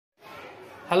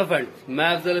Hello friends, मैं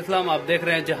अफजल इस्लाम। आप देख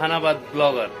रहे हैं Jehanabad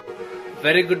blogger.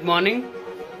 Very good morning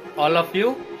all of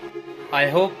you. I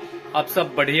hope आप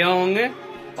सब बढ़िया होंगे।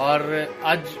 और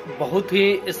आज बहुत ही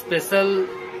स्पेशल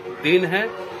दिन है।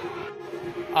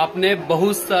 आपने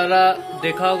बहुत सारा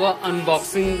देखा होगा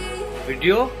अनबॉक्सिंग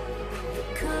वीडियो।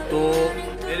 तो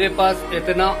मेरे पास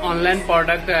इतना ऑनलाइन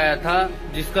प्रोडक्ट आया था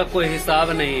जिसका कोई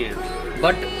हिसाब नहीं है।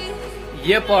 बट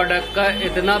ये प्रोडक्ट का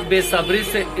इतना बेसब्री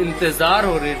से इंतजार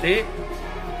हो रही थी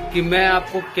कि मैं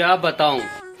आपको क्या बताऊं।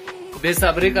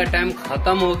 बेसब्री का टाइम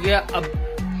खत्म हो गया। अब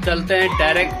चलते हैं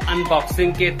डायरेक्ट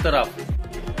अनबॉक्सिंग की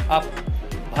तरफ। आप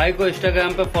भाई को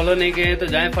इंस्टाग्राम पे फॉलो नहीं किए हैं तो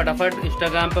जाएं फटाफट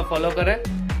इंस्टाग्राम पे फॉलो करें।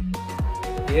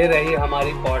 ये रही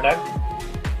हमारी प्रोडक्ट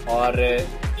और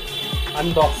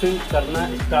अनबॉक्सिंग करना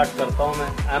स्टार्ट करता हूं।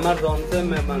 मैं अमेज़न से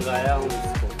मैं मंगाया हूं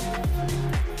इसको।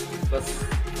 बस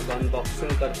अब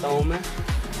अनबॉक्सिंग करता हूं मैं।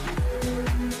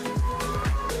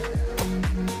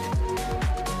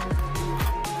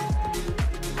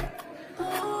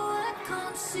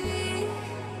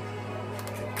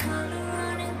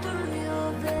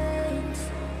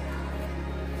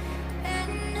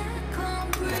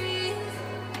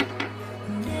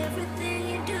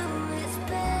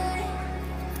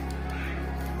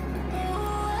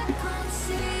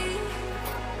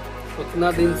 उतना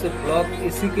दिन से ब्लॉग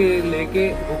इसी के लेके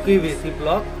रुकी हुई थी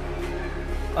ब्लॉग।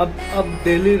 अब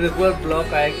डेली रेगुलर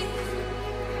ब्लॉग आएगी।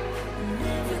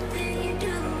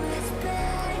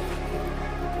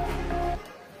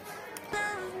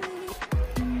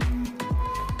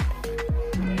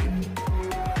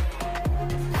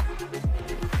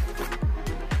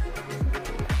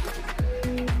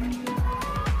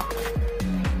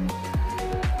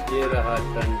 ये रहा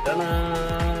टंटना।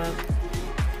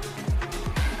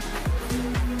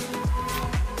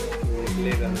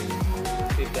 निकलेगा नहीं,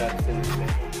 इसी टाइप से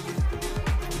निकलेगा।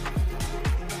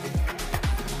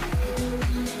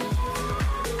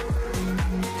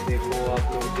 देखो आप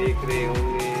लोग देख रहे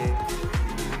होंगे,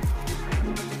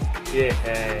 ये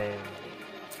है।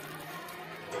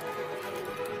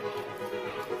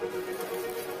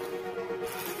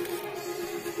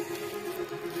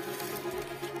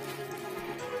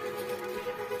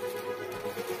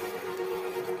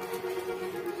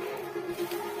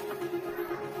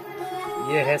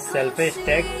 ये है सेल्फी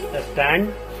स्टैंड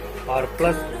और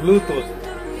प्लस ब्लूटूथ।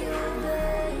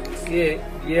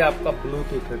 ये आपका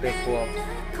ब्लूटूथ है। देखो आप,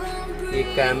 ये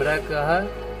कैमरा का है।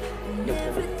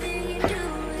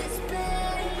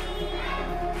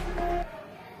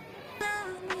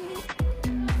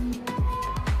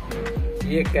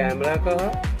 ये कैमरा का है,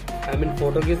 आई मीन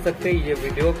फोटो खींच सकते हैं। ये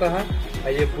वीडियो का है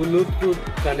और ये ब्लूटूथ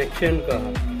कनेक्शन का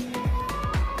है।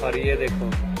 और ये देखो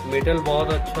मेटल बहुत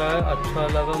अच्छा है, अच्छा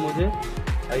लगा मुझे।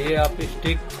 ये आप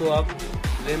स्टिक को आप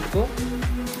लेंथ को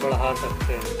बढ़ा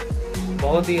सकते हैं।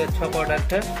 बहुत ही अच्छा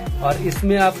प्रोडक्ट है। और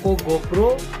इसमें आपको गोप्रो,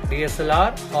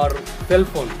 DSLR और सेल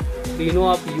फोन तीनों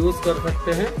आप यूज कर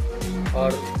सकते हैं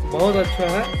और बहुत अच्छा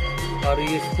है। और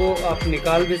इसको आप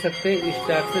निकाल भी सकते हैं इस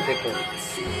टाइप से। देखो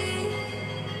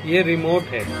ये रिमोट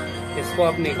है, इसको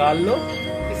आप निकाल लो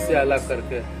इससे अलग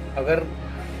करके। अगर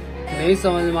नहीं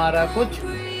समझ में आ रहा कुछ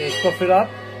तो इसको फिर आप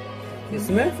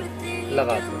इसमें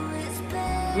लगा दो,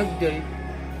 लग गई,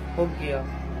 हो गया।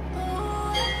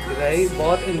 रही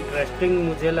बहुत इंटरेस्टिंग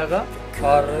मुझे लगा।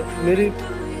 और मेरी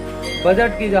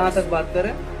बजट की जहां तक बात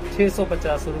करें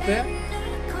 650 रुपये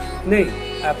नहीं,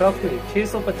 अप्रोक्सीमेट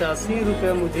 685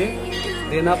 रुपये मुझे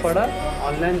देना पड़ा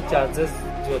ऑनलाइन चार्जेस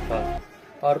जो था।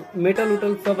 और मेटल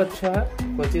उटल सब अच्छा है,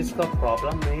 कोई चीज का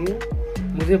प्रॉब्लम नहीं है।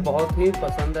 मुझे बहुत ही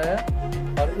पसंद आया।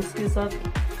 और इसके साथ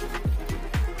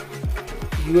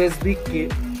USB के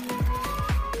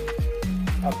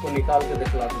आपको निकाल के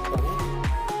दिखला देता हूँ।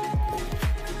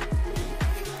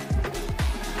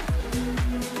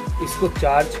 इसको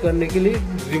चार्ज करने के लिए,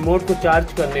 रिमोट को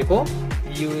चार्ज करने को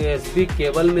USB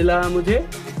केबल मिला है मुझे।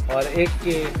 और एक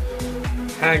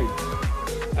हैंड,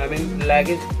 आई मीन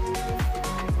लगेज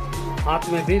हाथ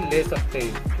में भी ले सकते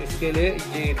हैं, इसके लिए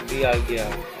ये दिया गया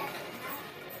है।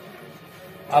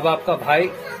 अब आपका भाई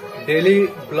डेली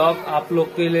ब्लॉग आप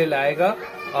लोग के लिए लाएगा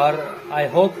और आई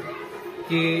होप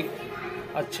कि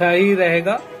अच्छा ही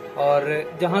रहेगा। और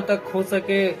जहां तक हो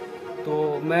सके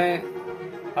तो मैं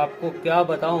आपको क्या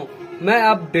बताऊं, मैं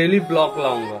अब डेली ब्लॉग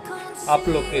लाऊंगा आप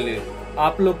लोग के लिए।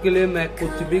 आप लोग के लिए मैं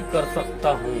कुछ भी कर सकता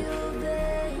हूं।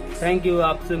 Thank you.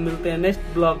 आपसे मिलते हैं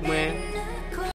नेक्स्ट ब्लॉग में।